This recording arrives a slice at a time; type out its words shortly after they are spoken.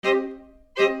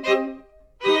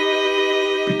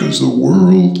because the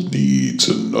world needs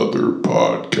another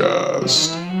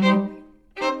podcast.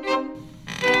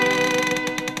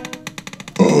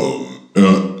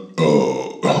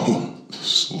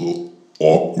 This is a little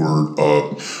awkward.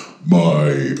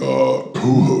 My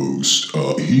co-host,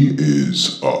 he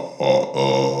is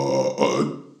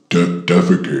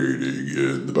defecating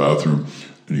in the bathroom,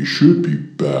 and he should be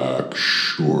back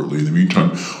shortly. In the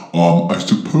meantime, I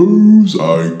suppose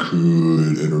I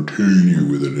could entertain you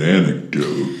with an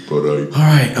anecdote, but All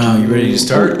right, you ready to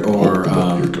start? No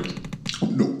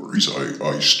worries,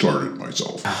 I started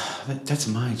myself. That's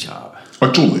my job. I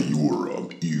told that you were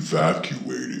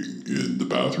evacuating in the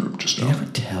bathroom just now. You never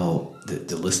tell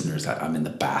the listeners that I'm in the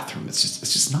bathroom. It's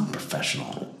just not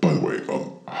professional. By the way,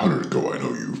 how did it go? I know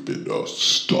you've been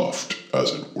stuffed,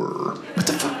 as it were. What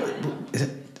the fuck? Is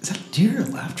that do you hear a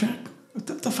laugh track? What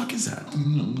the fuck is that?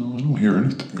 No, I don't hear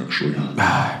anything, actually.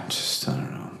 I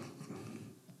don't know.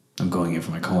 I'm going in for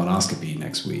my colonoscopy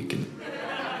next week, and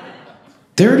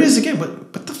there it is again.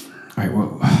 What the? All right,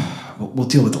 we'll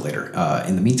deal with it later.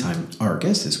 In the meantime, our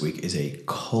guest this week is a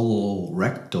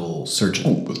colorectal surgeon.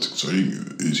 Oh, that's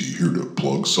exciting. Is he here to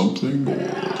plug something,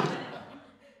 or?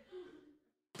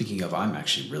 Speaking of, I'm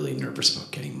actually really nervous about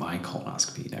getting my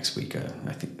colonoscopy next week.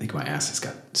 I think my ass has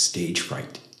got stage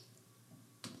fright.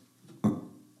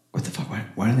 What the fuck?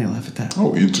 Why didn't they laugh at that?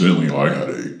 Oh, incidentally, I had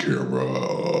a camera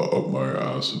up my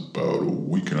ass about a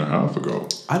week and a half ago.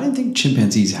 I didn't think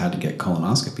chimpanzees had to get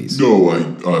colonoscopies. No, I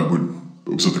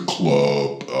was at the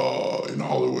club in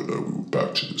Hollywood. I went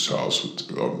back to this house with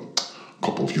a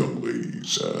couple of young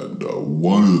ladies, and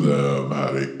one of them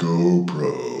had a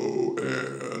GoPro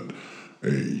and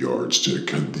a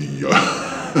yardstick, and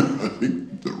I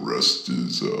think the rest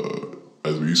is,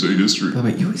 as we say, history. By the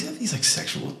way, you always have these like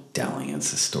sexual dalliance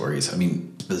stories. I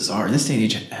mean, it's bizarre. In this day and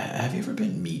age, have you ever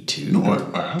been Me Too? No,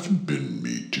 I haven't been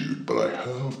Me Too, but I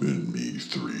have been Me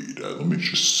 3'd. Let me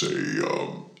just say,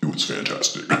 it was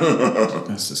fantastic.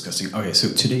 That's disgusting. Okay, so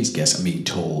today's guest, I'm being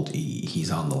told he's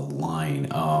on the line.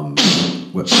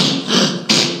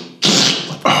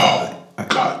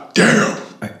 God damn!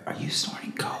 Are you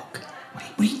snorting coke?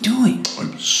 What are you doing?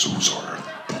 I'm so sorry.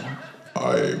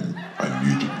 I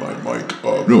muted my mic.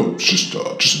 No, it's just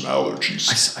some allergies.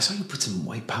 I saw you put some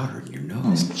white powder in your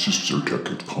nose. It's just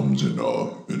Zyrtec. It comes in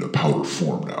a powder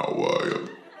form now.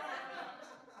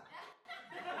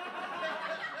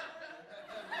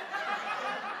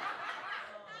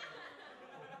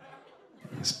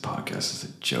 This podcast is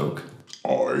a joke.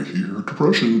 I hear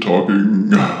depression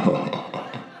talking.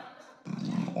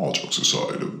 All jokes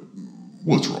aside,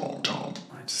 what's wrong, Tom?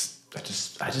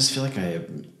 I just feel like I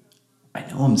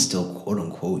know I'm still quote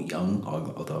unquote young,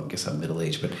 although I guess I'm middle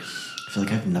aged, but I feel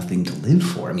like I have nothing to live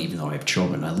for. I mean, even though I have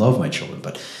children, I love my children,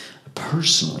 but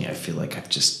personally, I feel like I've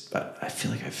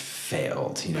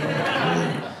failed. You know, like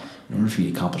really, in order for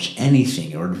me to accomplish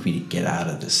anything, in order for me to get out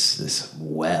of this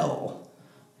well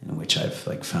in which I've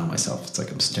like found myself, it's like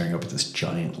I'm staring up at this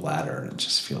giant ladder, and it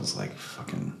just feels like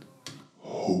fucking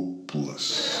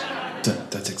hopeless.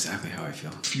 That's exactly how I feel.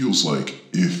 Feels like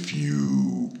if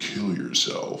you kill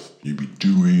yourself, you'd be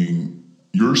doing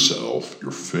yourself, your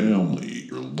family,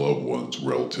 your loved ones,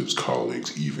 relatives,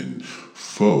 colleagues, even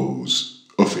foes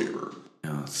a favor.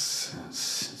 No, it's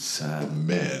sad.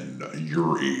 Men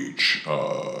your age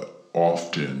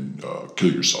often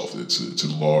kill yourself. It's a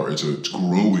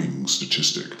growing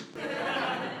statistic.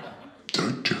 Did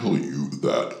I tell you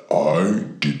that I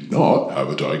did not have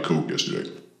a Diet Coke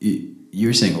yesterday?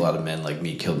 You're saying a lot of men like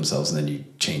me kill themselves, and then you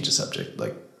change the subject.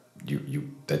 Like you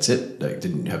that's it. Like,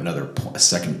 didn't you have a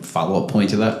second follow-up point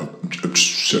to that? I'm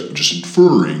just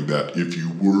inferring that if you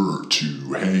were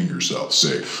to hang yourself,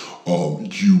 say,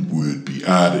 you would be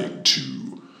adding to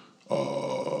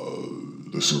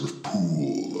the sort of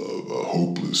pool of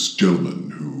hopeless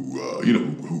gentlemen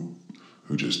who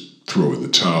just throw in the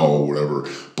towel, whatever.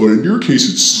 But in your case,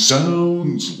 it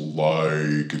sounds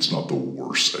like it's not the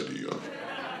worst idea.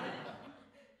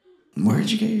 Where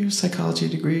did you get your psychology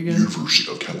degree again?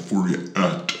 University of California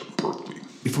at Berkeley.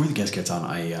 Before the guest gets on,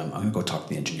 I'm going to go talk to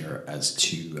the engineer as to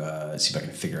see if I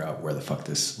can figure out where the fuck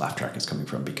this laugh track is coming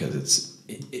from, because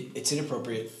it's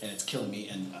inappropriate and it's killing me,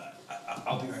 and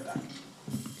I'll be right back.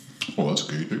 Well, that's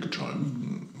okay. Take your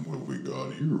time. What have we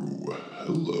got here?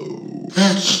 Hello.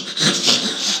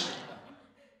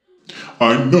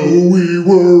 I know we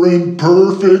weren't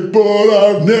perfect, but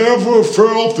I've never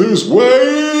felt this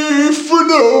way for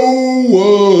no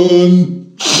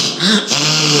one.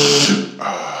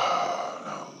 Now a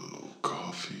little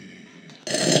coffee.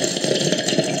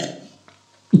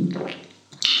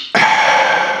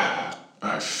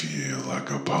 I feel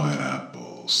like a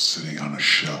pineapple sitting on a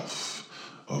shelf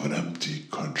of an empty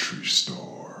country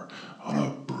store on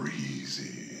a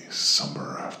breezy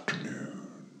summer